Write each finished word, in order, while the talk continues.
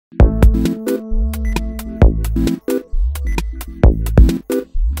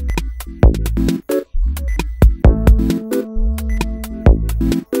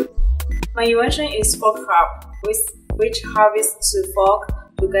invention is folk harp, which harvests fog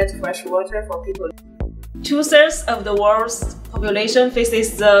to get fresh water for people. 2/3 of the world's population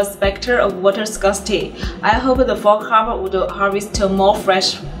faces the specter of water scarcity. I hope the folk harp would harvest more fresh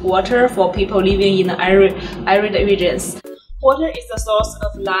water for people living in arid regions. Water is the source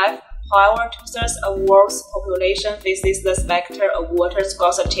of life. However, 2/3 of the world's population faces the specter of water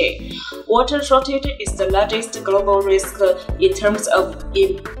scarcity. Water shortage is the largest global risk in terms of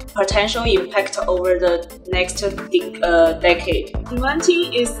potential impact over the next decade.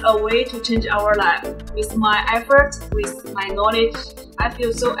 Inventing is a way to change our life. With my effort, with my knowledge, I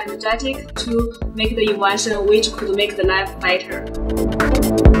feel so energetic to make the invention which could make the life better.